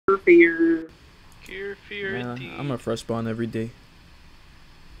fear. Gear fear Man, indeed. I'm a fresh spawn every day.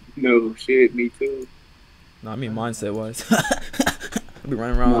 No shit, me too. No, I mean mindset wise. I be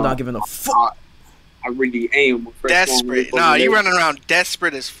running around No, not giving a fuck. I really am a fresh Desperate. Nah, you running around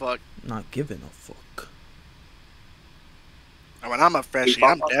desperate as fuck. Not giving a fuck. When I'm a freshie,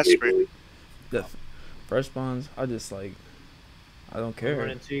 I'm desperate. The fresh spawns, I just like, I don't I'm care.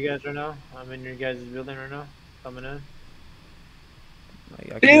 running to you guys right now. I'm in your guys' building right now. Coming in.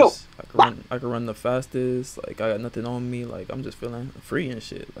 Like I can run the fastest. Like I got nothing on me. Like I'm just feeling free and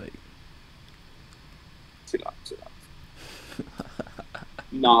shit. Like. Chill out.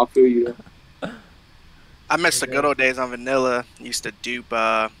 Nah, I feel you. I miss the good old days on vanilla. Used to dupe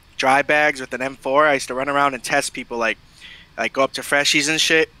dry bags with an M4. I used to run around and test people, like go up to freshies and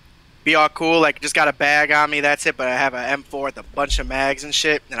shit. Be all cool, like just got a bag on me, that's it. But I have an M4 with a bunch of mags and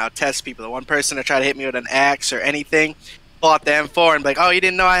shit, and I'll test people. The one person to try to hit me with an axe or anything, pull out the M4 and be like, "Oh, you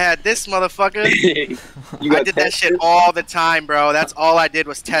didn't know I had this, motherfucker." I did that shit all the time, bro. That's all I did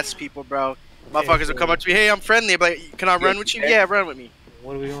was test people, bro. Motherfuckers would come up to me, "Hey, I'm friendly." But like, "Can I run with you?" "Yeah, run with me."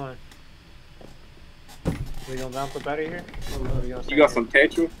 What are we doing? We gonna bounce up out of here? You got some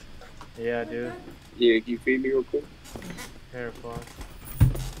Tetra? Yeah, dude. Yeah, can you feed me real quick? Careful.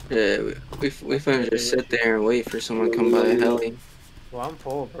 Yeah, we finna just sit there and wait for someone to come by a heli. Well, I'm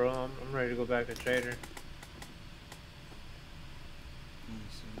full, bro. I'm ready to go back to trader.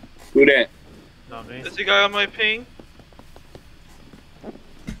 Who that? Not me. There's a guy on my ping.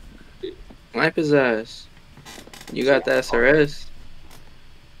 Wipe his ass. You got the SRS?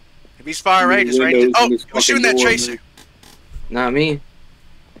 If he's far right, just right. Oh, who's shooting that tracer? Not me.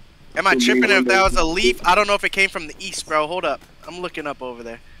 Am I tripping if that was a leaf? I don't know if it came from the east, bro. Hold up. I'm looking up over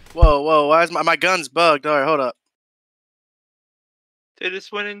there. Whoa, why is my gun's bugged? Alright, hold up. They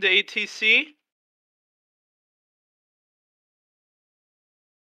just went into ATC.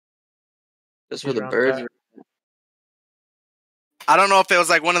 That's where the birds are. I don't know if it was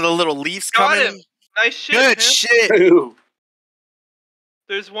like one of the little leaves Got coming. him. Nice shit. Good man. shit.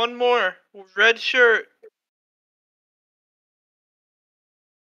 There's one more. Red shirt.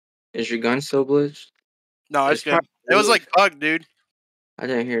 Is your gun still glitched? No, it's good. It was like bugged, dude. I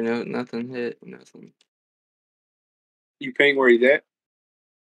didn't hear nothing hit, nothing. You paying where he's at?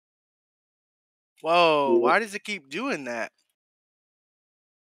 Whoa, why does it keep doing that?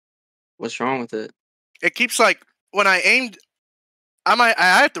 What's wrong with it? It keeps like, when I aimed, I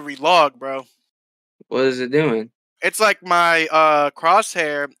have to relog, bro. What is it doing? It's like my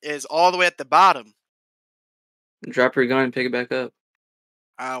crosshair is all the way at the bottom. Drop your gun and pick it back up.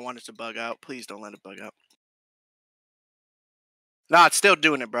 I don't want it to bug out. Please don't let it bug out. Nah, it's still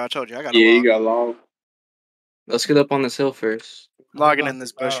doing it, bro. I told you. I got you got log. Let's get up on this hill first. Logging in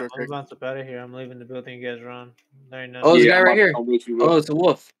this bush real I'm quick. about to out of here. I'm leaving the building you guys are on. There ain't Oh, there's a guy right I'm here. with you, Oh, it's a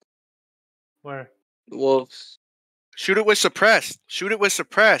wolf. Where? The wolves. Shoot it with suppressed. Shoot it with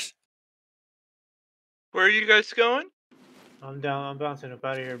suppressed. Where are you guys going? I'm down. I'm bouncing up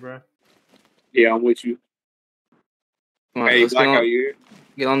out of here, bro. Yeah, I'm with you. Come on, Hey, let's Black, out here.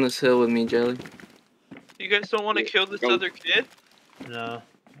 get on this hill with me, Jelly. You guys don't want to kill this other kid? No.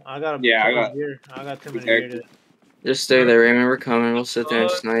 I got gear. I got too many gear to... Just stay there, Raymond. We're coming. We'll sit there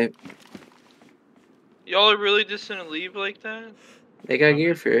and snipe. Y'all are really just gonna leave like that? They got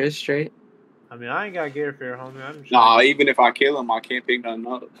gear for it, straight. I mean, I ain't got gear for your homie. I'm just Nah, even if I kill him, I can't pick nothing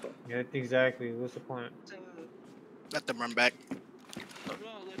up. So. Yeah, exactly. What's the point? Let them run back. I'm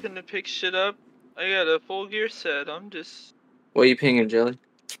not looking to pick shit up. I got a full gear set. I'm just... What are you pinging, Jelly?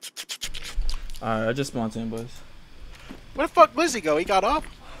 Alright, I just spawned in, boys. Where the fuck Blizzy go? He got off?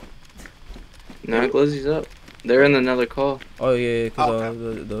 No, Glizzy's up. They're in another call. Oh yeah, cause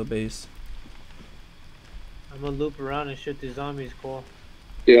the base. I'm gonna loop around and shoot these zombies, Cole.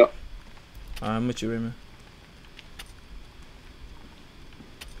 Yeah. I'm with you, Raymond.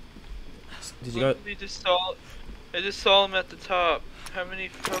 Did you got? I just saw him at the top. How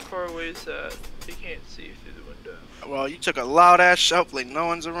far away is that? He can't see through the window. Well, you took a loud ass shot. Hopefully no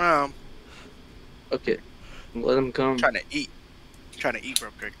one's around. Okay. Let them come. Trying to eat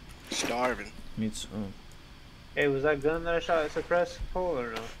real quick. Starving. Me too. Hey, was that gun that I shot at suppressed, Cole,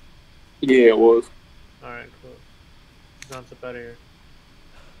 or no? Yeah, it was. Alright, cool. Bounce up out of here.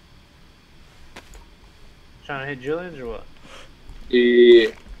 Trying to hit Julian's or what?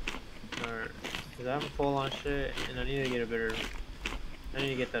 Yeah. Alright. Cause I'm full on shit and I need to get a better... I need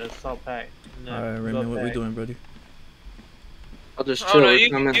to get that assault pack. Alright, Raymond, what we doing, buddy? I'll just Oh chill. no, you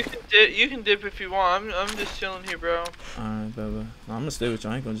can dip if you want. I'm just chilling here, bro. Alright, bye. I'm gonna stay with you.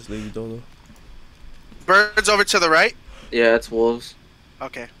 I ain't gonna just leave you dolo. Birds over to the right? Yeah, it's wolves.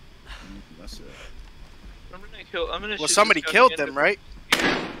 Okay. I'm gonna shoot somebody this guy killed again them, right?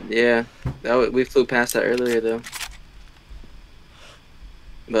 Yeah, we flew past that earlier though.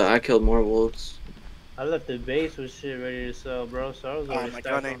 But I killed more wolves. I left the base with shit ready to sell, bro. So I was Oh, already my stacked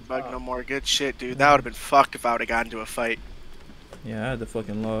gun on ain't bug top. no more. Good shit, dude. That would have been fucked if I would have gotten into a fight. Yeah, I had the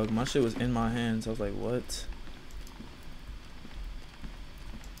fucking log. My shit was in my hands. I was like, what?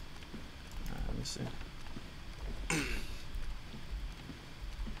 Alright, let me see.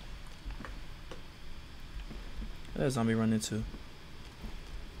 Where'd that zombie run into?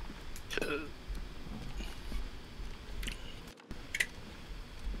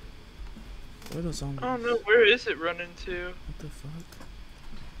 Where the zombies? I don't know, where is it running to? What the fuck?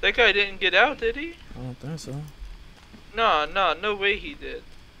 That guy didn't get out, did he? I don't think so. Nah, no way he did.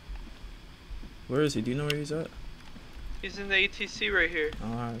 Where is he? Do you know where he's at? He's in the ATC right here. Oh,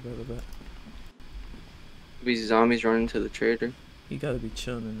 alright, bet. These zombies running to the trader. He gotta be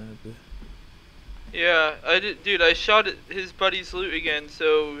chilling in that bit. Yeah, dude, I shot at his buddy's loot again,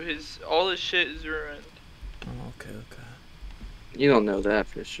 so all his shit is ruined. Oh, okay. You don't know that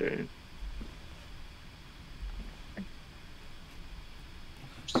for sure.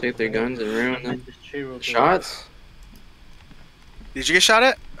 Just take their guns and ruin them. Shots? Did you get shot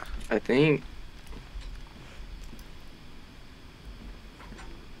at? I think.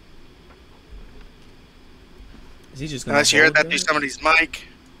 Is he just gonna Unless you heard hold that through somebody's mic.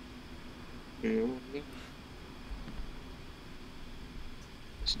 Mm-hmm.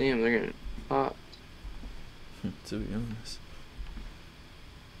 Damn, they're gonna pop. To be honest.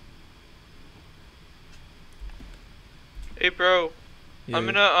 Hey, bro. Yeah. I'm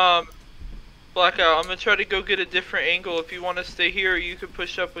gonna, Blackout, I'm gonna try to go get a different angle. If you want to stay here, you can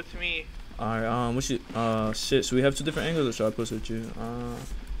push up with me. Alright, we should, shit, should we have two different angles or should I push with you?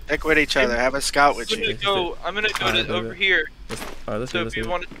 Stick with each other. Have a scout with you. I'm gonna go over here. Alright, let's So go, if you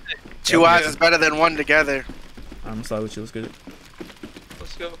want to, Two eyes is better than one together. I'm gonna slide with you, let's get it.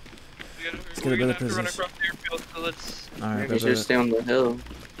 let's go. Let's We're get a gonna better have to run position. across the airfield, so let's. Alright, You should stay on the hill.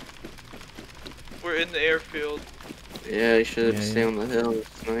 We're in the airfield. Yeah, you should Yeah, stay yeah. on the hill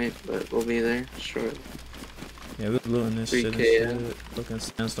tonight, but we'll be there shortly. Yeah, we're looting this shit and 3K, yeah. shit. Fucking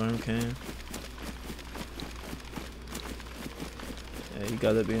sandstorm came. Yeah, you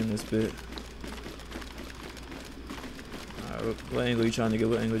gotta be in this bit. Alright, what angle you trying to get?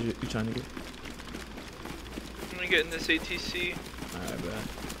 What angle you trying to get? I'm gonna get in this ATC. Alright, bro.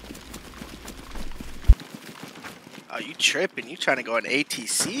 Oh, you tripping? You trying to go on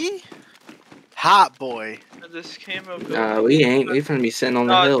ATC? Hot boy. This camo. Nah, we ain't. We finna be sitting on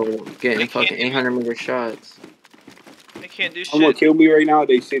the hill getting we fucking can't- 800-meter shots. I can't do Someone shit. kill me right now,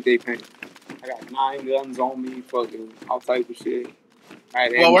 they shit they paint. I got 9 guns on me, fucking all type of shit.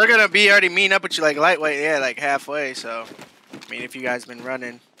 Right, Well, we're gonna be already meeting up with you like lightweight, yeah, like halfway. So, I mean, if you guys been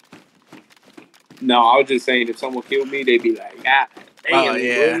running. No, I was just saying if someone killed me, they'd be like, ah, damn, Oh,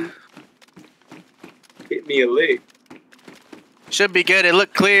 yeah. bro. Hit me a lick. Should be good. It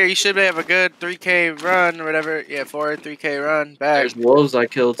looked clear. You should have a good 3K run or whatever. Yeah, 3K run back. There's wolves I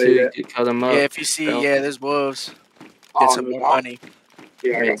killed too. Yeah. You cut them up. Yeah, if you see, Bro. yeah, there's wolves. Get Oh, some no, more money.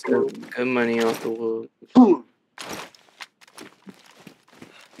 Yeah, I Make got some. good money off the wolves.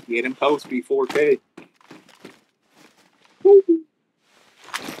 Get him post be 4K.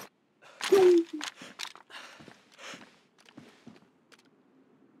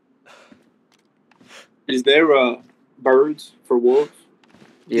 Is there birds for wolves?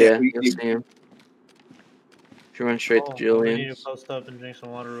 Yeah, we- you'll see him. If you run straight to I need to Julian's. post up and drink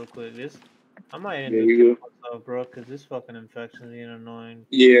some water real quick. I might end There up you killing go. myself, bro, because this fucking infection is getting annoying.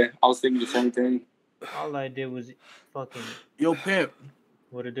 Yeah, I was thinking the same thing. All I did was fucking Yo, Pimp,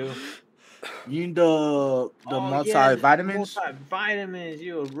 what to do. you need the Oh, multivitamins? Yeah, multivitamins,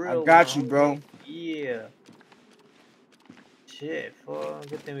 you a real I got one, you, bro. homie. Yeah. Shit, fuck.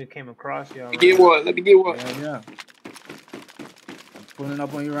 Good thing we came across y'all. Let me get what? Let me get what? Yeah. I'm pulling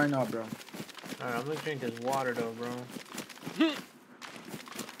up on you right now, bro. Alright, I'm gonna drink this water though, bro.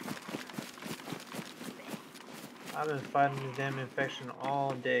 I've been fighting this damn infection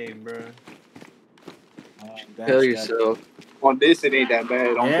all day, bro. Kill yourself. On this, it ain't that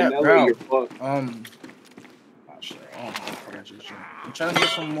bad. On Yeah, vanilla, bro. you're fucked. Oh, shit. Oh, I forgot your shit. I'm trying to get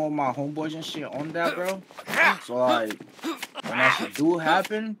some more of my homeboys and shit on that, bro. So, like, when that shit do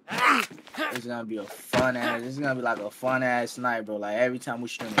happen, it's gonna be a fun ass. It's gonna be like a fun ass night, bro. Like, every time we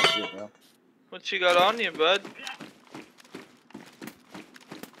stream this shit, bro. What you got on you, bud?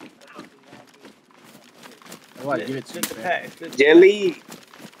 I gotta give it to you, Just a man. pack. Just a Jelly. pack.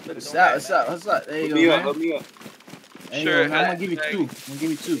 What's up? What's up? What's up? There you Hook go, me up. man. Hook me up. There you Sure, go, man. I'm gonna give you hey. 2. I'm gonna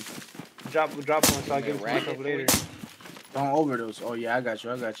give you 2. Drop one so I get it to myself later. Don't overdose. Oh, yeah, I got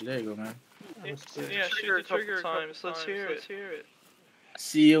you. There you go, man. Yeah, shoot the trigger a couple times. Let's hear it.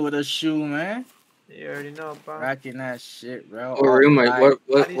 See you with a shoe, man. You already know, bro. Rocking that shit, bro. What room? Like,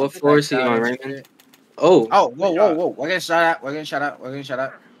 Alright. what floor is he on, Like, Raymond? Oh, Oh, whoa. We're getting shot at. We're getting shot at.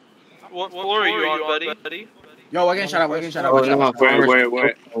 What floor are you on, buddy? Yo, we're getting shot at. oh no,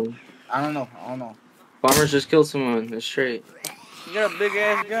 Wait. I don't know. Farmers just killed someone. It's straight. You got a big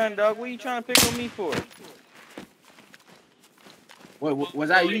ass gun, dog. What you trying to pick on me for? Wait, was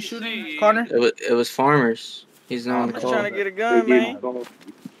that you shooting, Connor? It was Farmers. He's not on the I'm just call. trying to get a gun, man.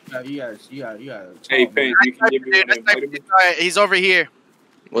 You guys. Hey, Payne, you can give me one of them vitamins? Alright, he's over here.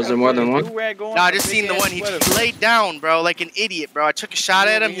 Was there more than one? No, I just seen the one. He laid down, bro, like an idiot, bro. I took a shot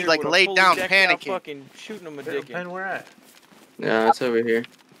at him. He like laid down, panicking. Fucking shooting him a dick. Pen, where at? Yeah, it's over here.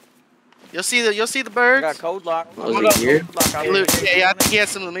 You'll see the I got birds. code lock. Was it here? Yeah, I think he has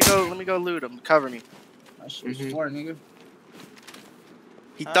some. Let me go loot him. Cover me. That shit was four, nigga.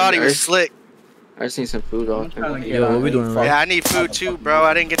 He thought he was slick. I seen some food off. I'm trying to get Yo, out what we of doing, here. right? Yeah, I need food too, bro.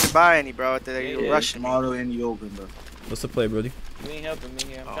 I didn't get to buy any, bro. They were rushing me. Model in the open, bro. What's the play, Brody? You ain't helping me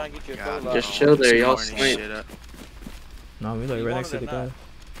here. I'm trying to get you a God, code lock. Just chill there, y'all Scoring snipe. shit up. No, we like You right wanted next to the it guy. now.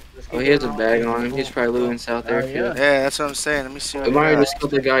 Oh, he has a bag on him. He's probably looting South Airfield. Yeah, that's what I'm saying. Let me see what We he might have got. just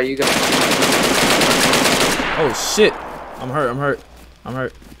killed the guy you got. Oh shit! I'm hurt.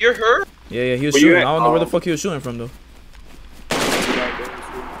 You're hurt? Yeah, he was Where you shooting. at? I don't know where the fuck he was shooting from though. Yeah.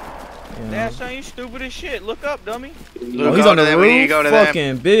 Damn, son, you stupid as shit. Look up, dummy. Oh, he's on the We need to roof. go to them.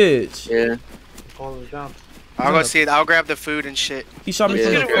 Fucking bitch. Yeah. Call his down. I'll go see it. I'll grab the food and shit. He shot me Yeah.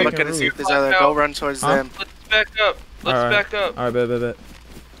 from the Get away. fucking Looking to see roof. if there's other. Go run towards Huh? them. Let's back up. Let's back up. All right, bet.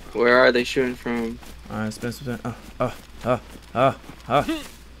 Where are they shooting from? All right, spin.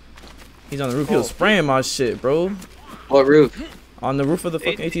 He's on the roof. He was spraying my shit, bro. What roof? On the roof of the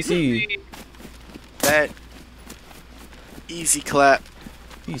fucking ATC. That easy clap.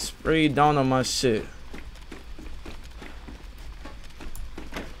 He sprayed down on my shit.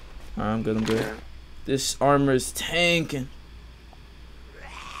 All right, I'm good. Yeah. This armor's tanking.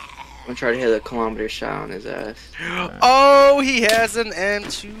 I'm gonna try to hit a kilometer shot on his ass. Oh, he has an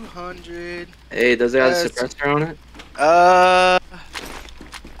M200. Hey, does it have a Yes. suppressor on it?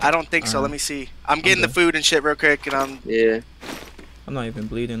 I don't think so. Let me see. I'm getting the Okay. food and shit real quick, and I'm. Yeah. I'm not even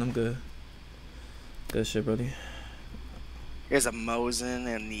bleeding. I'm good. Good shit, buddy. Here's a Mosin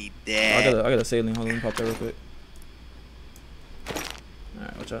and the I dad. got a saline. Hold on, let me pop that real quick. All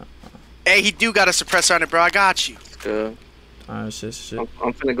right, watch out. Hey, he do got a suppressor on it, bro. I got you. Let's go. All right, shit.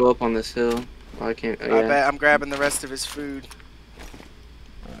 I'm finna go up on this hill. Oh, I can't. Oh, I yeah. bet I'm grabbing the rest of his food.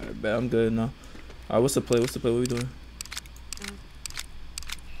 All right, bet I'm good now. All right, what's the play? What we doing?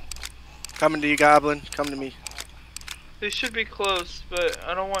 Coming to you, Goblin. Come to me. They should be close, but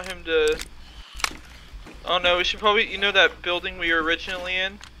I don't want him to. Oh no, we should probably. You know that building we were originally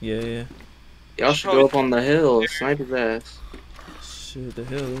in? Yeah. Y'all should go up on the hill. Snipe his ass. Shit, the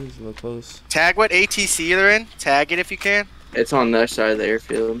hill is a little close. Tag what ATC they're in. Tag it if you can. It's on that side of the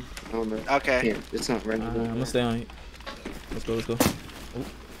airfield. I don't know. Okay. Can't. It's not right. I'm gonna stay on it. Let's go. Did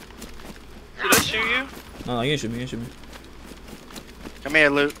I shoot you? No, you ain't shoot me. Come here,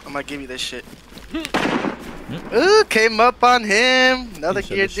 Luke. I'm gonna give you this shit. Ooh, came up on him. Another He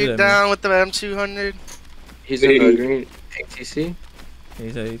shot gear the shit dude at me. down with the M200. He's in the green ATC. Yeah,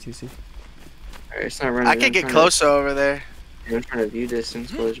 he's at ATC. Alright, it's not running. I could get closer over there. I'm trying to view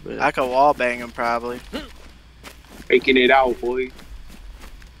distance, but I could wall bang him probably. Faking it out, boy.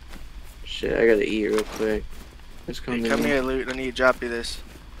 shit, I gotta eat real quick. Let's come Hey, come here, Luke. I need to drop you this.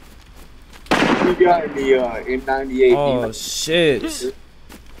 You got the N98. Oh shit.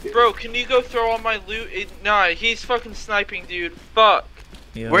 Bro, can you go throw all my loot? Nah, he's fucking sniping, dude. Fuck.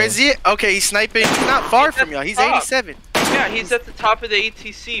 Yeah. Where is he? Okay, he's sniping. He's not far from y'all. He's 87. Yeah, he's at the top of the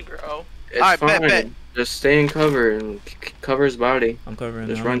ATC, bro. It's Alright, fine. bet. Just stay in cover and cover his body. I'm covering.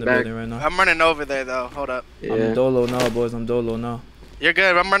 Just I'm run in the back. building right now. I'm running over there though. Hold up. Yeah. I'm dolo now, boys. I'm dolo now. You're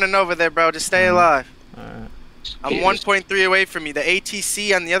good. I'm running over there, bro. Just stay alive. All right. I'm Yeah. 1.3 away from you. The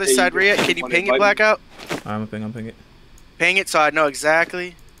ATC on the other Hey, side, you where you at? got Can you one ping it, button? Blackout? I'm ping it. Ping it so I know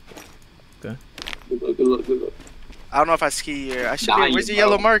exactly. Good look. I don't know if I ski here. I should Dying, be. Where's the bro.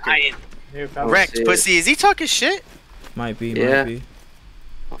 yellow marker? Dying. Here, Oh, Wrecked, shit. pussy. Is he talking shit? Might be. Yeah.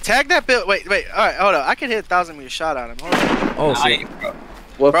 Tag that bill. Wait. Alright, hold on. I could hit a 1,000-meter shot on him. Hold on. Oh shit. Dying, bro.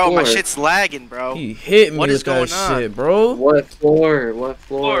 What Bro, my floor? shit's lagging, bro. He hit me What with is that going on? shit, bro. What floor? What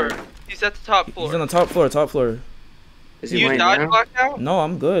floor? Floor. He's at the top He's floor. on the top floor. Is he You laying died, down? Blackout? No,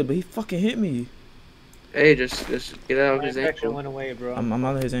 I'm good, but he fucking hit me. Hey, just get out of My his infection ankle. went away, bro. I'm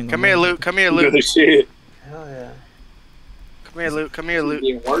out of his angle. Come here, Luke. Come here, Luke. Good shit. Hell yeah. Come here, Luke. Come here, Luke.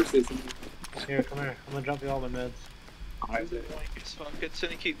 Getting worse, isn't it? Here, come here. I'm gonna drop you all my meds. It's fun. Good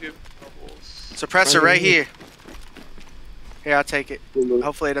syndicate group. Suppressor right here. Here, I'll take it.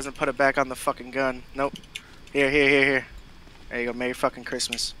 Hopefully it doesn't put it back on the fucking gun. Nope. Here. There you go. Merry fucking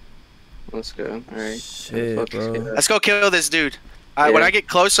Christmas. Let's go. Alright. Shit, bro. Let's go kill this dude. Alright, when I get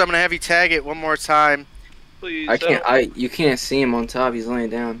closer, I'm gonna have you tag it one more time. Please. I can't. You can't see him on top. He's laying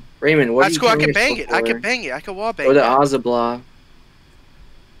down. Raymond, what? That's cool. I can bang it. I can bang it. I can wall bang Or the that. Ozabla.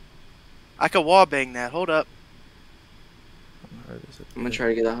 I can wall bang that. Hold up. I'm gonna try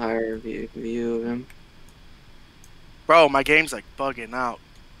to get a higher view of him. Bro, my game's like bugging out.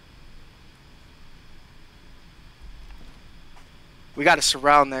 We gotta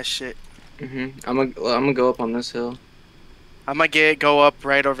surround that shit. I'm gonna go up on this hill. I'm gonna go up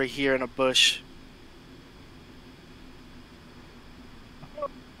right over here in a bush.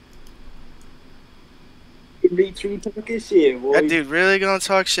 Be true talking shit, boy. That dude really gonna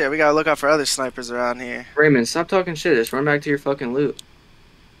talk shit. We gotta look out for other snipers around here. Raymond, stop talking shit. Just run back to your fucking loot.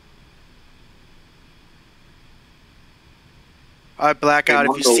 Alright, Blackout,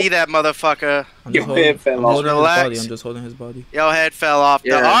 if you see that motherfucker. I'm Your head fell off. Relax. I'm just holding his body. Yo, head fell off.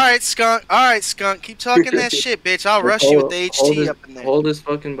 Yeah. Alright, skunk. Keep talking that shit, bitch. I'll rush you with the HT up in there. Hold his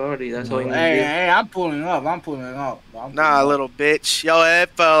fucking body. That's all you need to do. Hey, I'm pulling up. Nah, little bitch. Yo, head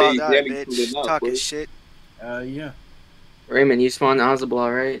fell off. Hey, Alright, Danny bitch. pulling up, Talking boy. shit. Yeah. Raymond, you spawned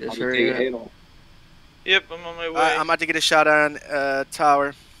Ozabla, right? I'm Just gonna hurry take a up. head on. Yep, I'm on my way. Alright, I'm about to get a shot on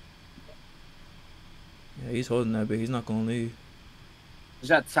tower. Yeah, he's holding that bit. He's not gonna leave. Is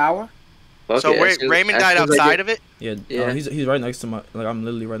that tower? Fuck So it, as soon- Raymond as died soon as I outside get- of it? Yeah, Yeah. he's right next to my. Like I'm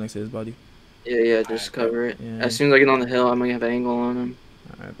literally right next to his body. Yeah, just cover it. Yeah. As soon as I get on the hill, I'm gonna have an angle on him.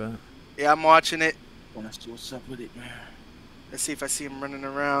 All right, bet. Yeah, I'm watching it. Wanna see what's up with it, man? Let's see if I see him running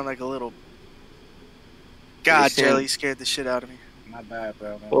around like a little. God, He's saying- Jelly scared the shit out of me. My bad,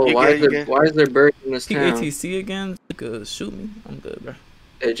 bro. Man. Well, You why good, is there birds in this He town? ATC again? Good, shoot me. I'm good, bro.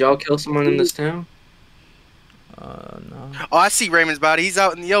 Did y'all kill someone in this town? No. Oh, I see Raymond's body. He's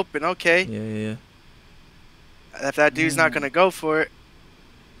out in the open. Okay. Yeah. If that dude's not gonna go for it,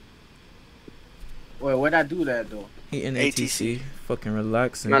 Wait, where'd I do that though? He in ATC. ATC. Fucking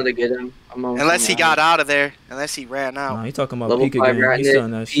relaxing. I'm about to get him. I'm almost unless on he the got house. out of there, unless he ran out. Nah, he talking about Level peek 5 again. rat He's net, still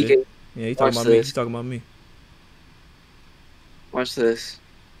on that shit. peeking. Yeah, he talking Watch about me. this. He's talking about me. Watch this.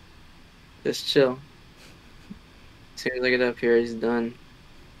 Just chill. As soon as I get up here, he's done.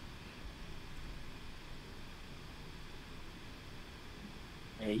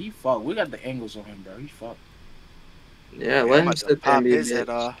 Hey, he fucked. We got the angles on him, bro. He fucked. Yeah, I'm let him about to sit there pop and be a his head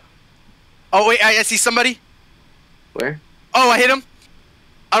bitch. off. Oh wait, I see somebody. Where? Oh, I hit him.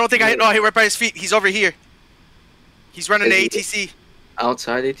 I don't think I hit. No, I hit right by his feet. He's over here. He's running the Is he- ATC.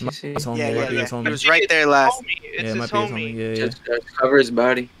 Outside ATC? It's homie. Yeah, It might be yeah, his yeah. homie. He was right there last. Homie. Yeah, It's it his might be his homie. homie. Yeah. Just cover his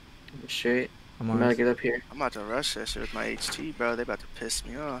body. Straight. I'm I'm about to on. get up here. I'm about to rush that shit with my HT, bro. They about to piss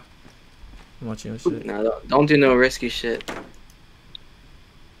me off. I'm watching your shit. Nah, don't do no risky shit.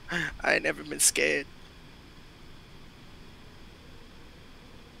 I ain't never been scared.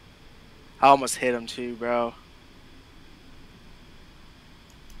 I almost hit him too, bro.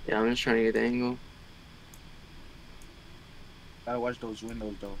 Yeah, I'm just trying to get the angle. Gotta watch those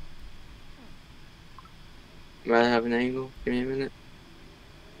windows though. Rather have an angle. Give me a minute.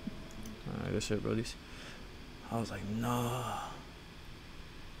 Alright, good shit, brodies. I was like, nah.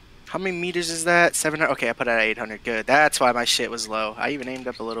 How many meters is that? 700. Okay, I put it at 800. Good. That's why my shit was low. I even aimed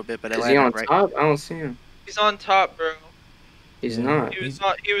up a little bit, but it Is he on landed right. top? I don't see him. He's on top, bro. He's Yeah. not.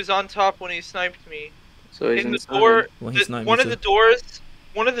 He was on top when he sniped me. So he's In the inside. door, Well, he's not one me of the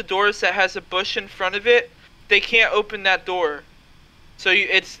too. doors that has a bush in front of it, they can't open that door. So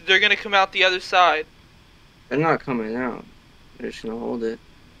they're gonna come out the other side. They're not coming out. They're just gonna hold it.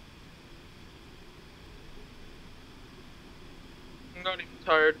 I'm not even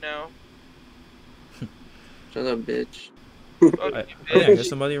tired now. Shut up, bitch. Fuck I you, think bitch. there's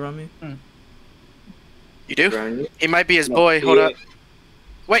somebody around me. You do? Around you. He might be his boy. Hold up.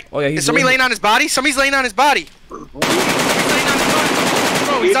 Wait. Oh yeah, Is he's somebody laying on his body? Somebody's laying on his body. Somebody's laying on his body.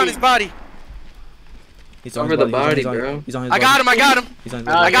 Bro, he's on his body. He's on Over his the He's body, on, bro. He's on his I got him. I got him. He's on his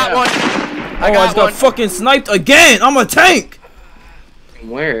Oh, body. I got yeah. one. Oh, I I just got one. got fucking sniped again. I'm a tank.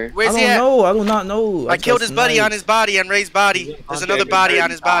 Where? Where's I he don't at? know. I do not know. I just killed got his buddy sniped. on his body, on Ray's body. There's another body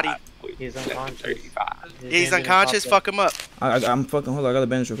on his body. He's unconscious. He's unconscious. Fuck him up. I'm fucking. Hold on. I got a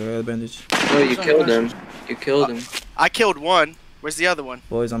bandage. Okay, I got a bandage. Oh, you killed him. You killed him. I killed one. Where's the other one?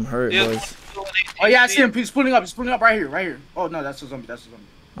 Boys, I'm hurt, Yeah. boys. Oh yeah, I see him. He's pulling up. He's pulling up right here. Right here. Oh no, that's a zombie. That's a zombie.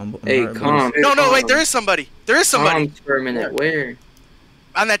 I'm Hey, hurt, calm. boys. No, wait. There is somebody. There is somebody Calm for a minute. Where?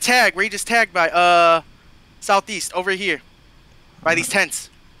 on that tag where he just tagged by. Southeast over here, by these tents.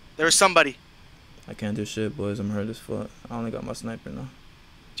 There was somebody. I can't do shit, boys. I'm hurt as fuck. I only got my sniper now.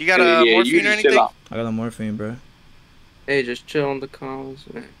 Do you got a morphine or anything? I got a morphine, bro. Hey, just chill on the calls,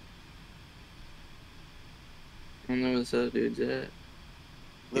 man. I don't know where this other dude's at. Luke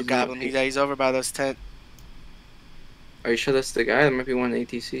He's not Goblin, picking- he's over by those tent. Are you sure that's the guy? There might be one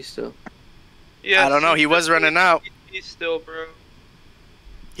ATC still. Yeah, I don't know. He was running out. He's still, bro.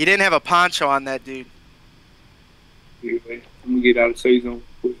 He didn't have a poncho on that dude. Anyway, I'm gonna get out of safe zone.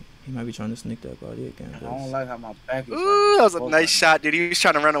 He might be trying to sneak that body again. I don't like how my back is. Ooh, that was a like, nice shot, dude. He was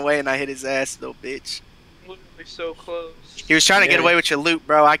trying to run away, and I hit his ass, little bitch. Literally so close. He was trying to get Yeah. away with your loot,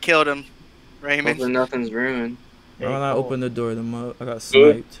 bro. I killed him, Hopefully Raymond. nothing's ruined. Bro, when I Hey, opened the door, I got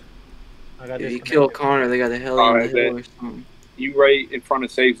sniped. I got If this you kill connected. Connor, they got a hell in Alright, the hill bet. or something. You right in front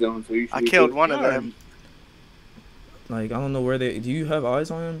of safe zone, so you should. I be killed good. one of them. Like, I don't know where they. Do you have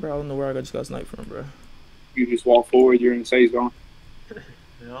eyes on him, bro? I don't know where I just got sniped from, bro. You just walk forward. You're in safe zone.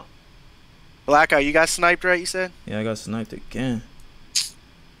 Yeah. Blackout, you got sniped, right? You said. Yeah, I got sniped again.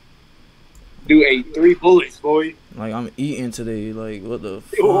 Do 3 bullets, boy. Like, I'm eating today. Like, what the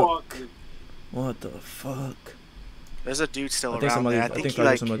Oh, fuck? What the fuck? There's a dude still I think around somebody. there. I I think think he I heard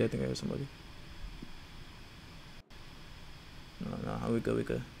like. somebody. I think I heard somebody. No, we good. We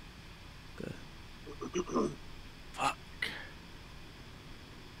good. Fuck.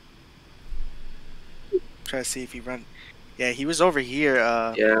 Try to see if he run. Yeah, he was over here.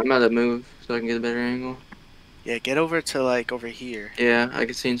 Yeah, I'm about to move so I can get a better angle. Yeah, get over to like over here. Yeah, I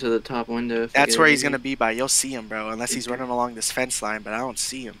can see into the top window. If I That's get where a he's view. gonna be by. You'll see him, bro. Unless he's running along this fence line, but I don't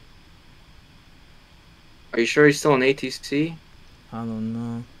see him. Are you sure he's still in ATC? I don't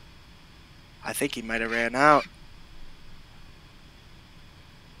know. I think he might have ran out.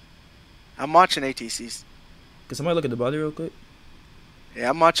 I'm watching ATCs. Can somebody look at the body real quick? Yeah,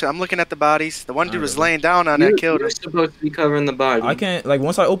 I'm watching. I'm looking at the bodies. The one dude was Alright. laying down on that, killed You're him. supposed to be covering the body. I can't. Like,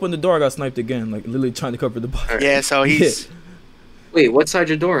 once I opened the door, I got sniped again. Like, literally trying to cover the body. Alright. Yeah, so he's. Wait, what side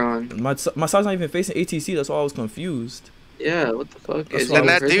your door on? My side's not even facing ATC. That's why I was confused. Yeah, what the fuck? That's Is why he And in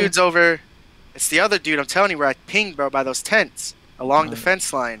that prison? dude's over. It's the other dude. I'm telling you, where I pinged, bro, by those tents along the Alright.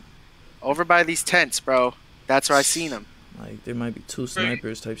 fence line, over by these tents, bro. That's where I seen him. Like, there might be 2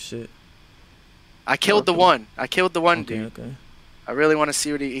 snipers type shit. I killed the Okay. one. I killed the one Okay, dude. okay. I really want to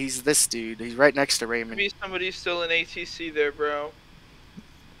see what he's this dude. He's right next to Raymond. Maybe somebody's still in ATC there, bro.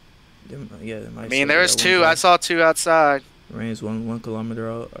 Yeah, there might I still mean, be there's that one 2. guy. I saw 2 outside. Rain's 1 kilometer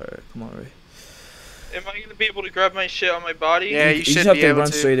out. Alright, come on, Ray. Am I gonna be able to grab my shit on my body? Yeah, you You should just have be to able run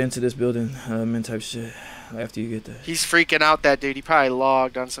to. straight into this building, men type shit. After you get there. He's freaking out, that dude. He probably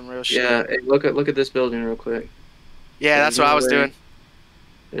logged on some real shit. Yeah, hey, look at this building real quick. Yeah, that's what I was doing.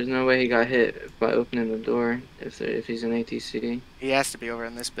 There's no way he got hit by opening the door if he's in ATC. He has to be over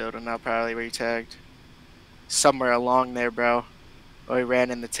in this building now, probably where he tagged. Somewhere along there, bro. Or he ran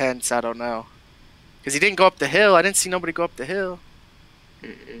in the tents, I don't know. Because he didn't go up the hill. I didn't see nobody go up the hill.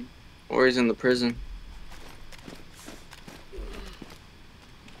 Mm-mm. Or he's in the prison.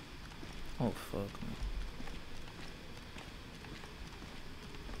 Oh fuck, man.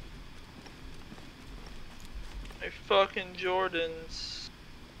 My fucking Jordans.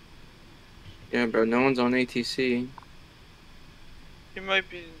 Yeah, bro, no one's on ATC. He might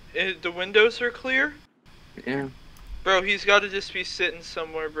be. The windows are clear? Yeah. Bro, he's gotta just be sitting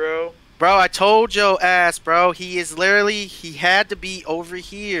somewhere, bro. Bro, I told your ass, bro. He is literally, he had to be over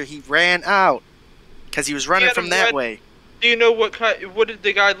here. He ran out. Because he was running had from a that red- way. Do you know what did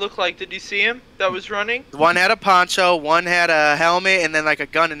the guy look like? Did you see him that was running? One had a poncho, one had a helmet, and then like a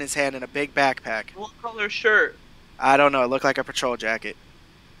gun in his hand and a big backpack. What color shirt? I don't know. It looked like a patrol jacket.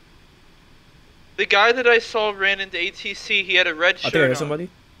 The guy that I saw ran into ATC, he had a red I shirt think I heard on. somebody.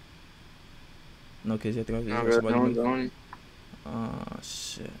 No, kids, I think I No, heard bro, somebody. no one's move. on it. Oh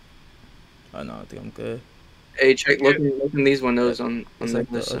shit. I know. I think I'm good. Hey, look in these windows on It's the like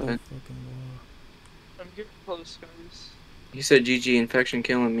the other other side. fucking wall. I'm getting close, guys. He said GG infection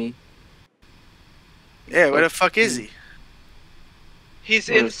killing me. Yeah, where the fuck is he? He's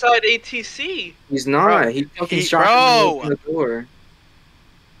What? inside ATC. He's not. Bro, He fucking he- shot bro! me open the door.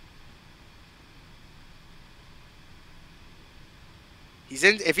 He's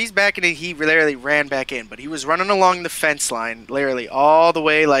in. If he's back in it, he literally ran back in. But he was running along the fence line, literally all the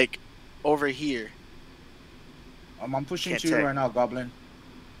way like over here. I'm pushing Can't to you tag. right now, Goblin.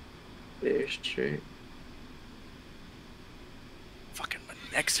 There, straight. Fucking my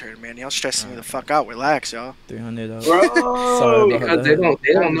neck's hurt, man. Y'all stressing me the fuck out. Relax, y'all. 300 out. Bro, Sorry about Because that.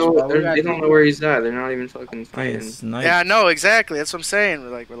 they don't know Bro, we they gotta don't do know where he's at. They're not even fucking Getting fighting. sniped. Yeah, I know exactly. That's what I'm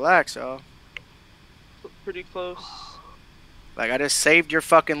saying. Like, relax, y'all. Pretty close. Like, I just saved your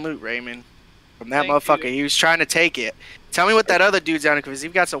fucking loot, Raymond, from that Thank motherfucker. you. He was trying to take it. Tell me what that other dude's on, because if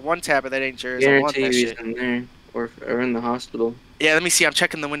he got a one tapper that ain't yours, I want Guarantee that you he's shit. in there or in the hospital. Yeah, let me see. I'm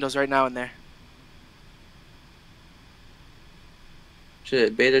checking the windows right now in there.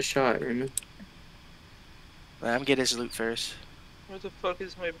 Shit, beta shot, remember? Let him get his loot first. Where the fuck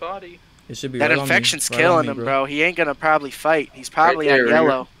is my body? It should be That right on me. infection's Right on killing me, him, bro. He ain't gonna probably fight. He's probably Right on there,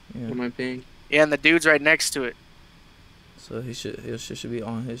 yellow. Yeah. On my ping. Yeah, and the dude's right next to it. So his shit should be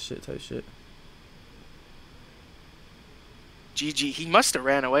on his shit type shit. GG. He must have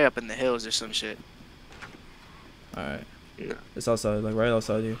ran away up in the hills or some shit. All right. No. It's outside, like right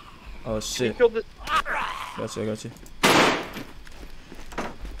outside you. Oh You shit. killed this. Got you. I got you.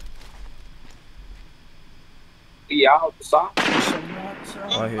 He outside.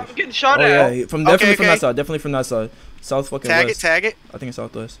 Oh, I hear. I'm getting shot Oh at. yeah, definitely Okay, from okay. that side. Definitely from that side. South fucking Tag west. it, tag it. I think it's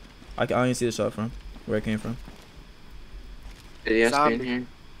southwest. I didn't see the shot from where it came from. Did he has to be in Zombie. here?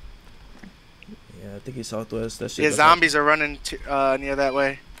 Yeah, I think he's southwest. That shit. Yeah, that's zombies are running near that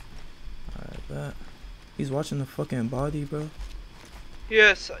way. Alright, bet. He's watching the fucking body, bro.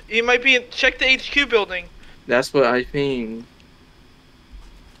 Yes, he might be in. Check the HQ building. That's what I ping.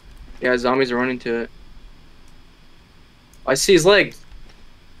 Yeah, zombies are running to it. I see his leg.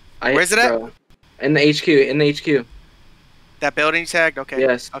 Where's it at? bro. In the HQ, in the HQ. That building tagged? Okay.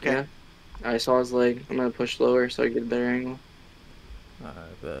 Yes. Okay. Yeah. I saw his leg. I'm gonna push lower so I get a better angle.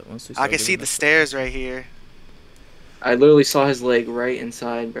 Alright, bet. Once we I start can see getting the up- stairs right here. I literally saw his leg right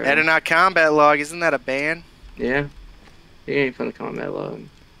inside, bro. Better not combat log. Isn't that a ban? Yeah. He ain't from the combat log.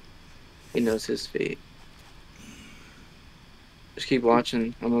 He knows his fate. Just keep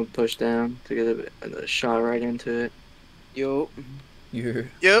watching. I'm gonna push down to get a shot right into it. Yo, You're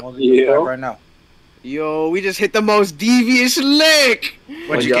Yep. Yeah. Right now. yo, we just hit the most devious lick.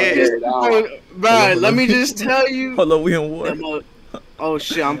 What'd you y'all get? get- Oh, bro, let me just tell you. hold on, we in war. Oh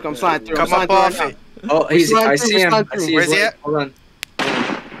shit, I'm sliding through. Come I'm up sliding off through it. Oh, We he's. slide I through, see we him. slide I through. see Where's his he leg. at? Hold on.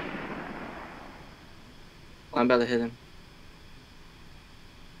 I'm about to hit him.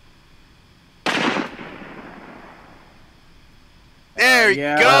 There you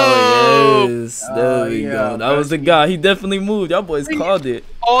Yeah. go. Oh yes, there Oh, we yeah, go. That was the guy. He definitely moved. Y'all boys called it.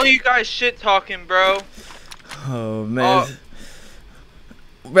 All you guys shit talking, bro. Oh man.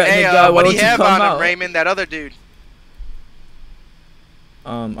 Rat Hey, nigga, why what do don't you you have come on out? him, Raymond? That other dude.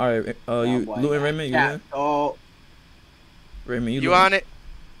 All right. You looting Raymond? You Yeah. there? Oh, Raymond, you You looting? on it?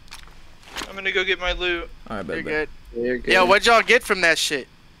 I'm gonna go get my loot. All right, You're bet. good. You're good. Yo, what'd y'all get from that shit?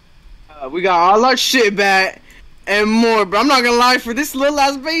 We got all our shit back and more, bro. I'm not gonna lie, for this little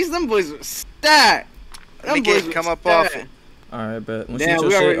ass base, them boys were stacked. Let me Them boys come were up off stacked. it. All right, bet. Once Damn, you we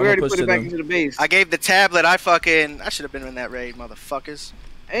get your already, shit, we I'm already gonna put push it to back them. into the base. I gave the tablet. I should have been in that raid, motherfuckers.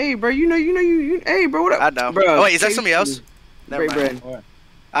 Hey, bro, you. Hey, bro, what up? I know. Bro, Oh, wait, is that somebody else? Never Great mind. bread.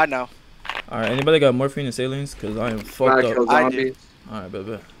 I know. All right, anybody got morphine and salines? Cause I am Gotta fucked kill up. I zombies. All right,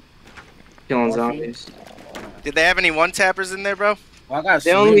 bet. Killing Morphine. zombies. Did they have any one tappers in there, bro? well, I got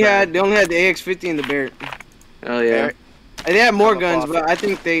They only had the AX-50 in the Barrett. Oh yeah. Barrett? And they had more Come up guns, off but I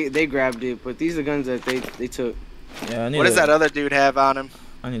think they grabbed it. But these are guns that they took. Yeah, I need. What does that other dude have on him?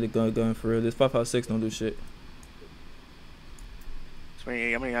 I need to go gun for real. This 5.56 don't do shit. I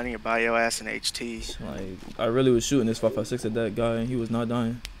mean, I need to buy your ass an HT. Like I really was shooting this 5.56 at that guy and he was not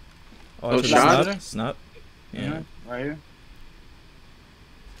dying. Oh, I Oh, should've shot? snapped. Snap. Yeah. Right here.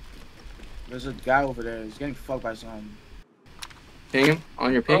 There's a guy over there. He's getting fucked by some. Ping him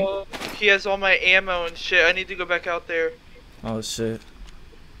on your ping. Oh, he has all my ammo and shit. I need to go back out there. Oh shit.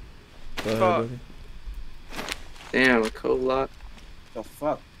 Go ahead, Fuck. buddy. Damn, a code lock. The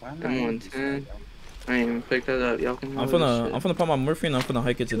fuck? Why am I M110. I ain't even picked that up. Y'all can. I'm have this finna shit. pop my morphine. I'm finna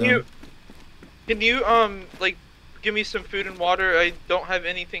hike it to Can them. you like give me some food and water? I don't have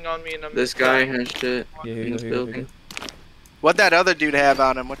anything on me, and I'm. This guy has shit Yeah, here in you this go. Here you go. building. What'd that other dude have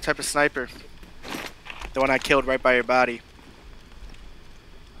on him? What type of sniper? The one I killed right by your body.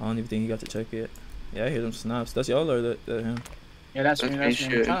 I don't even think he got to check yet. Yeah, I hear them snaps. That's y'all or that him? Yeah, that's me. That's That's me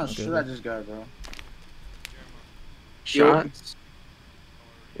me. I'm trying to shooting. shoot at this guy, bro. Shots.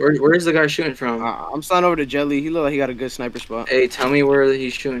 Where's the guy shooting from? I'm sliding over to Jelly. He look like he got a good sniper spot. Hey, tell me where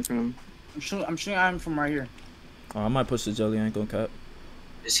he's shooting from. I'm shooting at him from right here. Oh, I might push the jelly. I ain't gonna cap.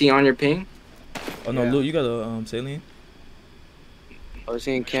 Is he on your ping? Oh no, Yeah. Luke, you got a saline? I was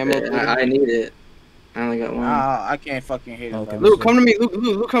seeing camo. Shit, I need it. I only got one. I can't fucking hit him. Okay, bro. Luke, come to me.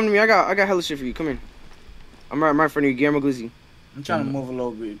 Luke, come to me. I got hella shit for you. Come here. I'm right in front of you, Guillermo Glizzy. I'm trying to move a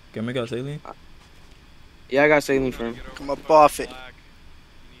little bit. Can we got saline? Yeah, I got saline for him. Come up off it.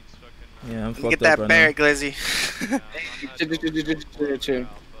 Yeah, I'm Get fucked that up right Barrett, Glizzy. Chill. now.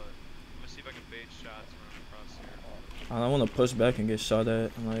 I want to push back and get shot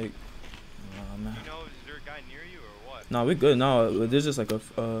at. I'm like, oh man. Nah, we good now. There's just like a,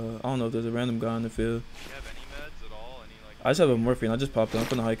 I don't know if there's a random guy in the field. I just have a morphine. I just popped it. I'm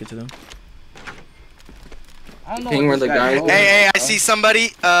gonna hike it to them. I I don't know Ping what where this the guy guy knows, is. Hey, I bro. see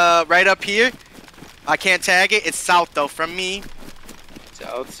somebody right up here. I can't tag it. It's south though from me.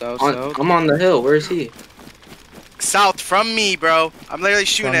 South. I'm on the hill. Where is he? South from me, bro. I'm literally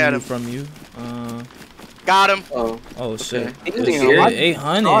shooting at him. From you. Got him. Oh shit. He's Shit, here. I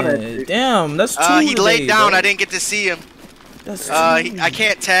 800. Damn, that's two. He laid today, down. bro. I didn't get to see him. That's I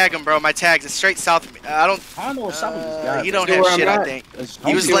can't tag him, bro. My tags is straight south of me. I don't. I don't know what's up with this guy. He bro. don't See have where I'm shit. I at? think It's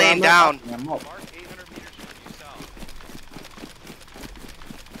he was homie where laying I'm down. at. I'm up.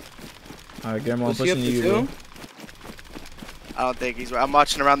 Alright, Grandma, I'm What's he up pushing to you, bro. do? I don't think he's. I'm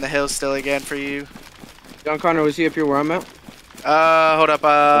watching around the hills still again for you. John Connor, was he up here where I'm at? Hold up.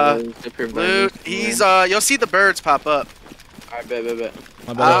 He's up here by Luke. me. He's You'll see the birds pop up. Alright, bet.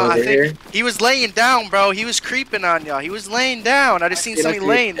 My I bad. think he was laying down, bro. He was creeping on y'all. He was laying down. I just seen somebody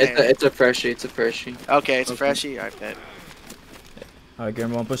laying there. It's a freshie. It's a freshie. Okay, it's a freshie. I bet. Alright,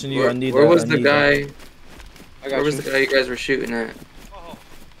 Grandma, I'm pushing you. I need Where that. was I the need that. guy? I got Where was you. the guy you guys were shooting at?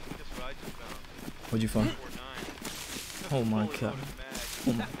 What'd you find? Oh my god.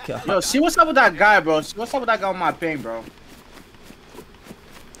 Oh my god. Yo, see what's up with that guy, bro. See what's up with that guy on my ping, bro.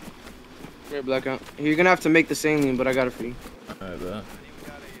 Here, Blackout. You're gonna have to make the same lane, but I got it for you. Alright, bro.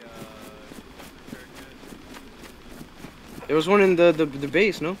 There was one in the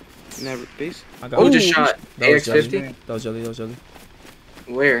base, no? In that base? I got Who one. just shot? That was Jelly. AX-50? That was Jelly. That was Jelly.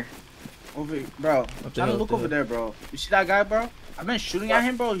 Where? Over, bro. the Trying hill, to look the over hill. there, bro. You see that guy, bro? I've been shooting at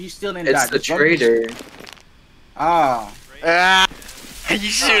him, bro. He's still in It's that. the trader. Ah. You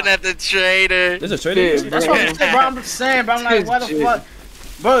shooting at the trader? There's a trader. Yeah, here? That's what I'm saying, bro. I'm just saying, bro. I'm like, what the Shit. fuck?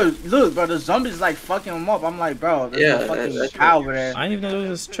 Bro, look, bro. The zombies like fucking him up. I'm like, bro. There's Yeah, no fucking that's cow over there. I didn't even know there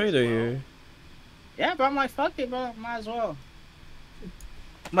was a trader here. Yeah, bro. I'm like, fuck it, bro. Might as well.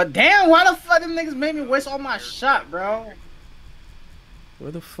 But damn, why the fuck them niggas made me waste all my shot, bro?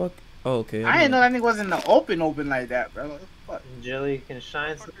 Where the fuck? Oh, okay. I didn't know that nigga was in the open like that, bro. What the fuck? Jelly can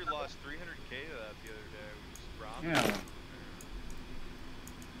shine. We lost 300k to that the other day. We just robbed Yeah. him.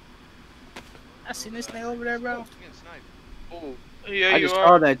 I seen this nigga over there, bro. Getting sniped. Oh, yeah, I you just are.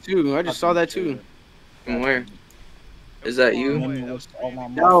 saw that too. I just saw that too. From where? Is that you? All my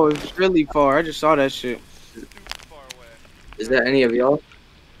That was really far. I just saw that shit. Super far away. Is that any of y'all?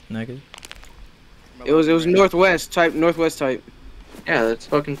 Negative. It was northwest type. Yeah, that's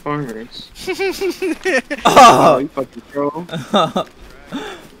fucking farmers. Oh, you fucking troll.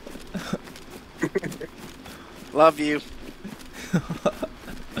 Love you.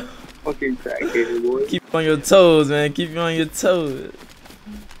 Fucking crackhead, boy. Keep you on your toes, man. Keep you on your toes.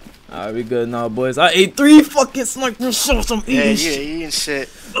 Alright, we good now, boys. I ate 3 fucking sniper shots. I'm eating Yeah, shit. you eating shit.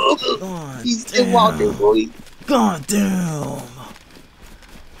 God He's still damn. walking, boy. God damn.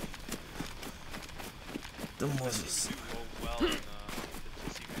 Them was.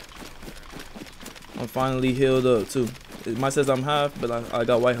 I'm finally healed up too. It might says I'm half, but I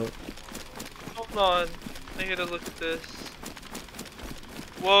got white health. Hold on. I gotta look at this.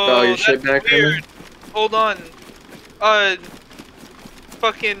 Oh, Whoa, your shit that's back, weird. Hold on.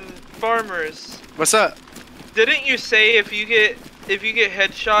 Fucking farmers. What's up? Didn't you say if you get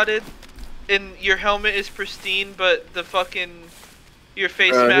headshotted and your helmet is pristine, but the fucking your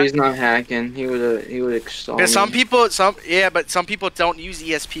face Bro, mask? he's not hacking. He would extol me. Because but some people don't use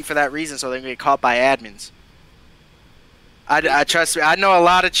ESP for that reason, so they get caught by admins. I trust me. I know a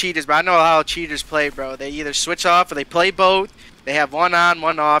lot of cheaters, but I know how cheaters play, bro. They either switch off or they play both. They have one on,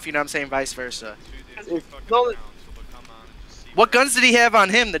 one off. You know what I'm saying? Vice versa. What guns did he have on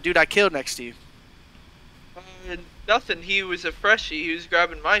him? The dude I killed next to you. Nothing. He was a freshie. He was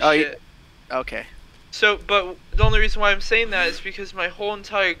grabbing my Oh, shit. Okay. So, but the only reason why I'm saying that is because my whole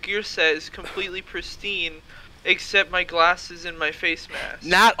entire gear set is completely pristine, except my glasses and my face mask.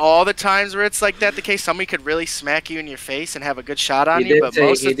 Not all the times where it's like that the case. Somebody could really smack you in your face and have a good shot on He you, did but say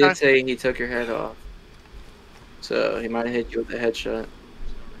most he of the time. did say he took your head off. So he might have hit you with a headshot.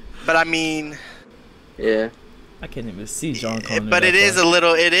 But I mean, Yeah. I can't even see John Connor. but that it is far.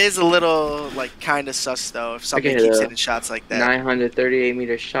 a little like kind of sus though if somebody hit keeps a hitting shots like that. 938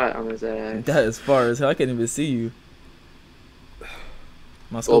 meter shot on his ass. That is far as hell. I can't even see you. My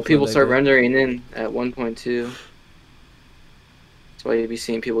Well, scope's people not that start good. rendering in at 1.2. That's why you'd be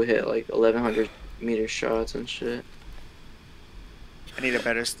seeing people hit like 1100 meter shots and shit.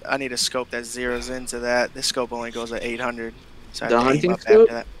 I need a scope that zeroes into that. This scope only goes at 800. So I The have to aim hunting up scope?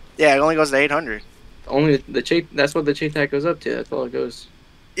 after that. Yeah, it only goes to 800. Only the chase. That's what the chase tag goes up to. That's all it goes.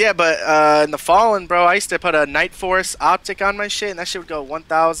 Yeah, but in the Fallen, bro, I used to put a Night Force optic on my shit, and that shit would go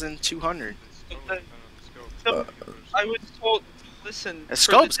 1,200. I was told, listen. The for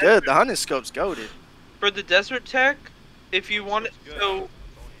scope's good. desert- The hunting scope's goated. For the desert tech, if you want it, so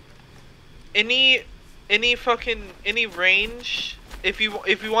any any range, if you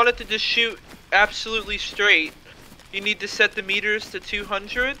wanted to just shoot absolutely straight, you need to set the meters to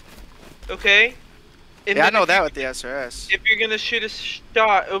 200. Okay. And Yeah, I then know if that you- with the SRS. If you're gonna shoot a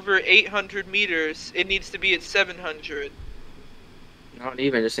shot over 800 meters, it needs to be at 700. Not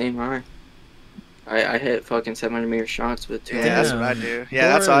even, just aim high. I hit fucking 700-meter shots with 200. Yeah, that's what I do. Yeah,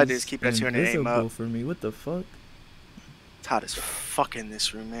 that's what I do is keep that 200 aim invisible up. for me. What the fuck? It's hot as fuck in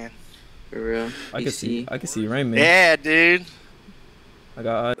this room, man. For real. I can see Raymond. Yeah, dude. I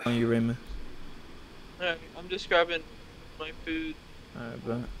got eyes on you, Raymond. Alright, I'm just grabbing my food. Alright,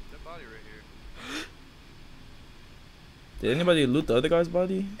 bro. That body right here. Did anybody loot the other guy's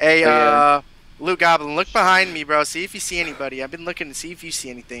body? Hey, yeah. Luke Goblin, look behind me, bro. See if you see anybody. I've been looking to see if you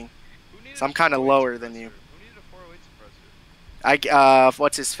see anything. Who needed So I'm a kind of 408 lower than suppressor? you. Who needed a 408 suppressor?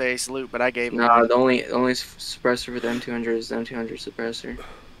 What's his face, Luke? But I gave him. Nah, one. the only suppressor for the M200 is the M200 suppressor.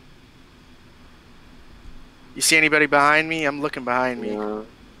 You see anybody behind me? I'm looking behind me. Nah,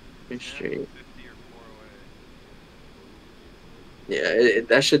 you're straight. 50 or 408. Yeah,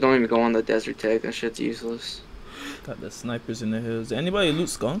 that shit don't even go on the desert tech. That shit's useless. Got the snipers in the hills. Did anybody loot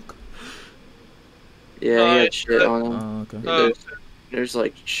skunk? Yeah, he had shit on him. Oh, okay. There's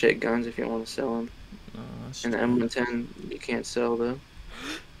like shit guns if you want to sell them. That's And the true. M110 you can't sell though.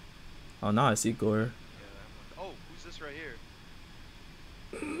 Oh, now I see Gore. Yeah, that one. Oh, who's this right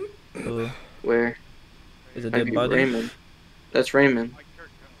here? Oh, Where? is a Might dead be body? Raymond. That's Raymond. Mike Kirk.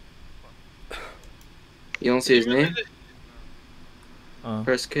 You don't see his name? Oh,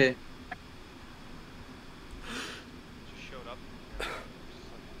 Press K. Just showed up.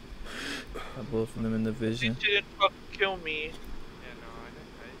 got both of them in the You vision. didn't fucking kill me. Yeah, no, I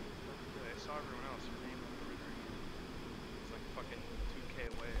didn't. I saw everyone else. Your name was over there. It's like fucking 2K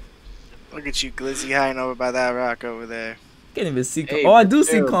away. Just zipped Look at you, Glizzy, hiding over by that rock over there. Can't even see. Hey, Oh, I do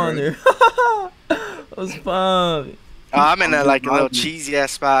see chill, bro. Connor. That was fun. Oh, I'm in a like a little vibing. cheesy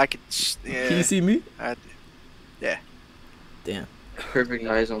ass spot. I could. Yeah. Can you see me? Perfect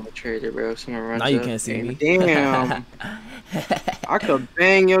eyes on the trader, bro. Someone runs Now you up, can't see aim me. it. Damn. I could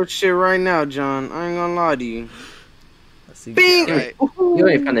bang your shit right now, John. I ain't gonna lie to you. I see. Bing! Right. You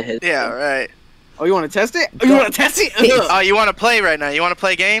ain't finna hit. Yeah, them. right. Oh, you want to test it? Oh, you want to test it? Oh, you want to play right now? You want to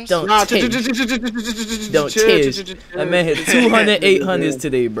play games? Don't Nah, change. Don't change. That man hit 200 800s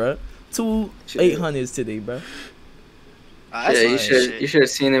today, bro. 2 800s today, bro. Ah, that's Yeah, nice you shit. should have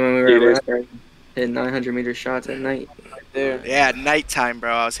seen him when we were at West hitting 900-meter shots at night. There. Yeah, at nighttime,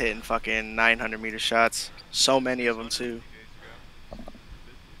 bro. I was hitting fucking 900-meter shots. So many of them too.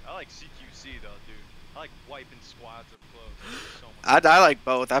 I like CQC though, dude. I like wiping squads up close. It's so much I like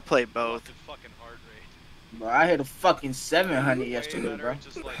both. I played both. the fucking heart rate. Bro, I hit a fucking 700 Way yesterday, better, bro.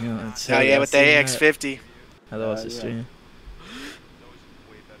 just like Yeah, not- it's- Oh yeah, I with the seen that. AX50. I lost the yeah. stream. those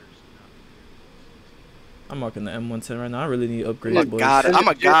way better just not- I'm marking the M110 right now. I really need upgrades, I'm a boys. god. I'm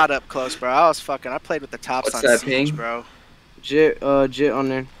a god up close, bro. I played with the tops What's on that Siege, ping? bro. Jit on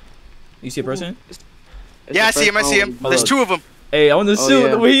there. You see a person? It's Yeah, I the see him. I first see him. one. Hold There's up. 2 of them. Hey, I want to Oh, shoot.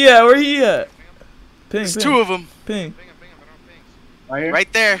 yeah. Where he at? Where he at? Ping, There's ping, 2 of them ping. Bing 'em, I don't pings. Right here?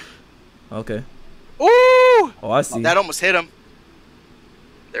 right there. Okay. Ooh! Oh, I see. That almost hit him.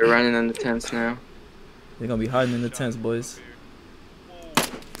 They're running in the tents now. They're gonna be hiding in the tents, boys.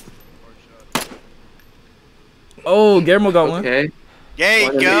 Oh, Guillermo got one. Okay. There you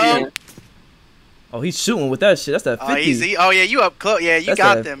One in go. the tent. Oh, he's shooting with that shit. That's that 50. Oh, easy. Oh yeah, you up close. Yeah, you That's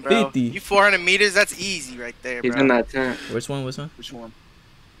got a them, bro. 50. You 400 meters. That's easy right there, He's bro. in that tent. Which one? Which one? Which one?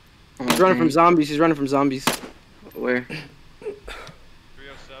 Oh, He's running from dang. zombies. He's running from zombies. Where? 307.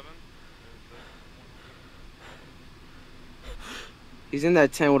 He's in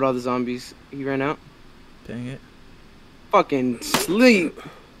that tent with all the zombies. He ran out. Dang it. Fucking sleep.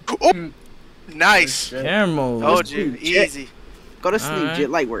 Nice. Shit. Caramel. Told you, Shit. easy. Go to sleep, Alright. Jit.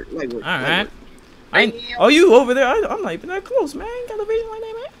 Light work. Light work. All light right. work. Oh, you over there? I'm not even that close, man. Ain't got a vision like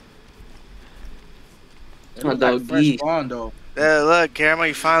that, man. It My look like dog fresh D. spawn, though. Look, Caramel,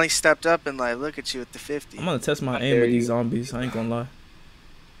 you finally stepped up and like, look at you with the 50. I'm gonna test my How aim dare with these you. zombies. I ain't gonna lie.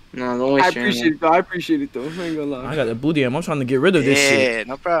 No, the only I sharing appreciate it though. I appreciate it though. I ain't gonna lie. I got the booty ammo. I'm trying to get rid of this shit. Yeah,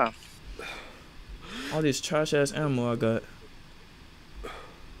 no problem. All this trash ass ammo I got. I'm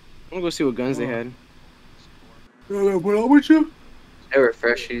gonna go see what guns they had. What up with you? They were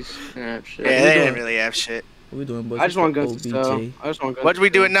freshies. Yeah, shit. Yeah, they didn't really have shit. What we doing, boys? I just want guns OBJ. to sell. I just want guns. What to we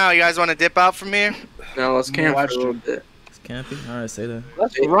sell. doing now? You guys want to dip out from here? Now let's camp for a watch little you. bit. It's camping. All right, say that.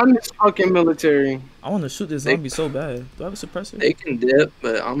 Let's run this fucking military. I want to shoot this They- zombie so bad. Do I have a suppressor? They can dip,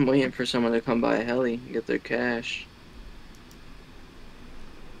 but I'm waiting for someone to come by a heli and get their cash.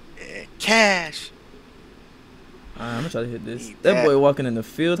 Yeah, cash. Alright, I'm gonna try to hit this. Need That that. boy walking in the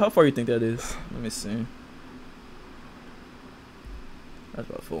field. How far you think that is? Let me see. That's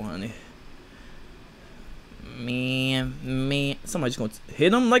about 400. Man, somebody's gonna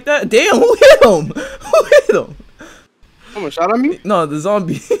hit him like that? Damn, who hit him? Who hit him? Someone shot at me? No, the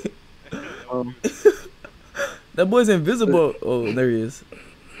zombie. Oh. That boy's invisible. Oh, there he is.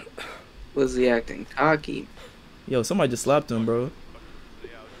 Was he acting cocky? Yo, somebody just slapped him, bro.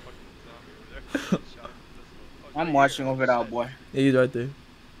 I'm watching over that boy. Yeah, he's right there.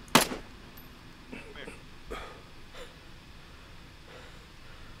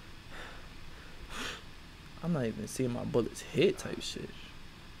 I'm not even seeing my bullets hit type shit.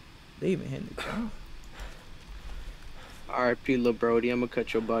 They even hit the ground. R.I.P. Lil Brody, I'm gonna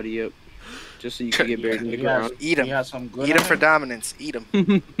cut your body up. Just so you can get buried in the ground. Eat him. Eat him for dominance. Eat him.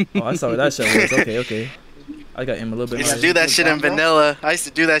 Oh, I saw what that shit was. Okay. I got him a little bit I used to higher. do that shit in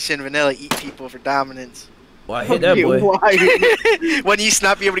vanilla. Eat people for dominance. Well, I hit that boy. When you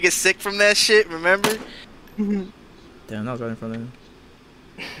not be able to get sick from that shit, remember? Damn, that was right in front of him.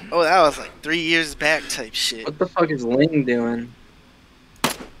 Oh, that was like 3 years back type shit. What the fuck is Ling doing?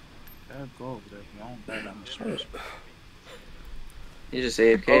 Go over there. I don't bet I'm sure. He's just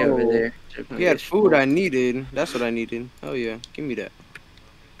AFK over there. He had food I needed. That's what I needed. Oh yeah, give me that.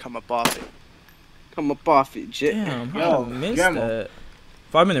 Come up off it. Come up off it, Jit. Damn, how Yo, I missed Guillermo. that.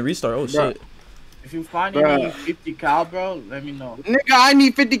 5-minute restart. Oh, Bro. shit. If you find Bruh. any 50 cal, bro, let me know. Nigga, I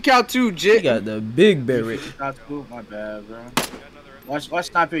need 50 cal too, He Jit. got the big Barrett. 50 cal too? My bad, bro. What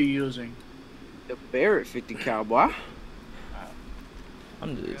sniper you using? The Barrett 50 cal, boy.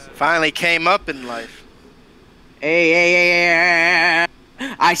 I'm just. Finally came up in life. Hey.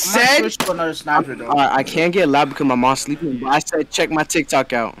 I said switch to another sniper though. I can't get loud because my mom's sleeping, but I said check my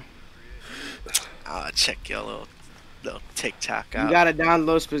TikTok out. I'll check your little TikTok You out. gotta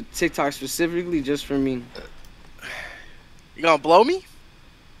download TikTok specifically just for me. You gonna blow me?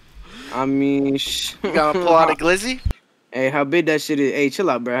 I mean, You gonna pull out a glizzy? Hey, how big that shit is? Hey, chill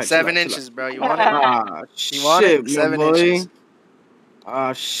out, bro. 7 inches, bro. You want it? Ah, You want shit, it? my 7 boy. inches.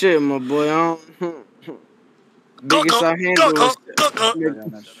 Ah, shit, my boy. Biggest I handle was I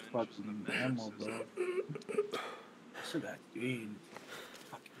got much fucking ammo, bro. I still got 3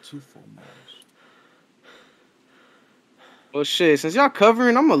 fucking 2 full miles. well, shit. Since y'all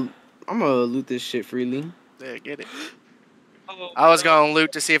covering, I'm gonna loot this shit freely. Yeah, get it. I was gonna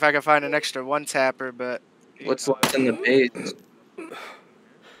loot to see if I could find an extra one tapper, but What's left in the base?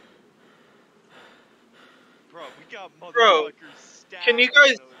 Bro, can you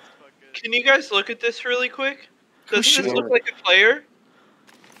guys look at this really quick? Doesn't this look like a player?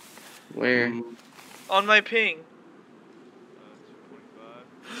 Where? On my ping.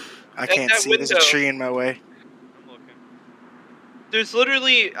 I can't see. There's a tree in my way. There's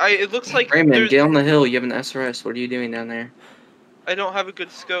literally, it looks like Raymond, get on the hill. You have an SRS. What are you doing down there? I don't have a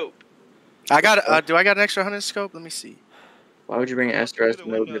good scope. I got. Do I got an extra 100 scope? Let me see. Why would you bring an SRS? I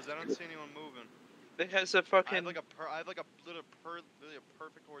don't see anyone moving. It has a fucking. I have like a really a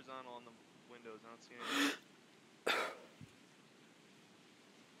perfect horizontal on the windows. I don't see anything.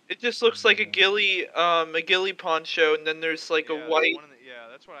 It just looks like a ghillie poncho, and then there's like a white. Yeah,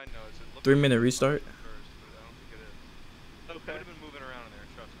 that's what I noticed. It looked 3-minute restart. first, but I don't think it is. Okay. Could have been moving around in there.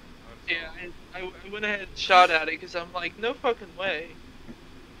 Trust me. Yeah, I went ahead and shot at it because I'm like, no fucking way.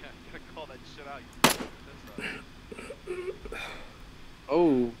 Yeah, you gotta call that shit out.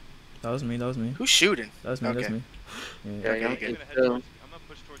 Oh. That was me. Who's shooting? That's me. Okay. That's me. Yeah. Yeah, Okay, I'm good. I'm gonna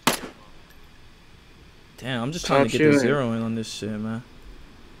push towards the air. Damn, I'm just trying to get the 0 in on this shit, man.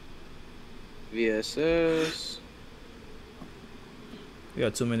 VSS. We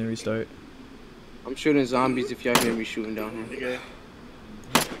got 2-minute restart. I'm shooting zombies if y'all hear me shooting down here. Okay.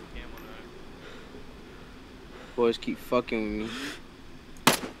 Boys keep fucking with me.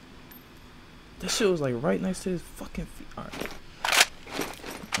 That shit was like right next to his fucking feet. Alright.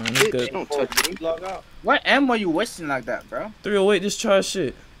 Alright, that's Bitch, good. don't touch me. What ammo you wasting like that, bro? 308, just try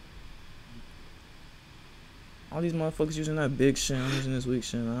shit. All these motherfuckers using that big shit. I'm using this weak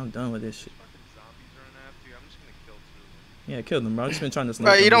shit. Man. I'm done with this shit. Yeah, kill them, bro. I just been trying to snipe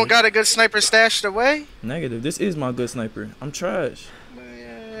Bro, them, you don't bro. got a good sniper stashed away? Negative. This is my good sniper. I'm trash.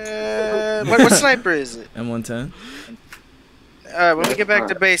 What sniper is it? M110. Alright, when we get back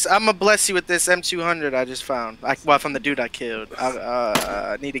to base, I'm gonna bless you with this M200 I just found. Well, from the dude I killed.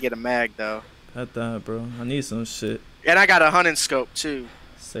 I need to get a mag, though. Got that, bro. I need some shit. And I got a hunting scope, too,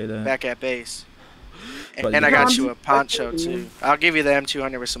 Say that. back at base. But And you- I got you a poncho, too. I'll give you the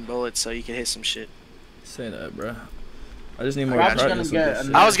M200 with some bullets so you can hit some shit. Say that, bro. I just need more I'm just practice with gonna this get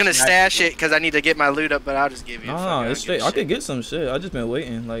shit. I was gonna stash it because I need to get my loot up, but I'll just give you. No, it's straight. I could get some shit. I just been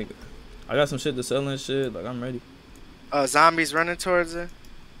waiting. Like, I got some shit to sell and shit. Like, I'm ready. Zombies running towards it.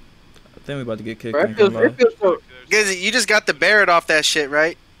 I think we about to get kicked. Bro, ain't gonna lie. Gizzy, you just got the Barrett off that shit,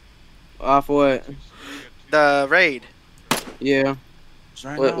 right? Off what? The raid. Yeah. It's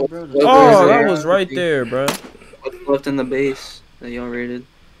right What- now, what- bro. what- Oh, there? that was right there, bro. What's left in the base that y'all raided?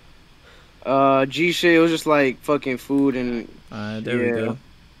 G shit. It was just like fucking food and. Alright, there we Yeah. go.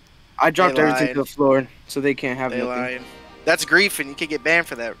 I dropped They everything lied. to the floor, so they can't have They nothing. lying. That's grief, and you can get banned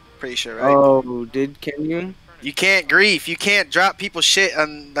for that. Pretty sure, right? Oh, can you? You can't grief. You can't drop people's shit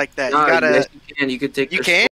on like that. Nah, you gotta. yes, you can. You could take You their can?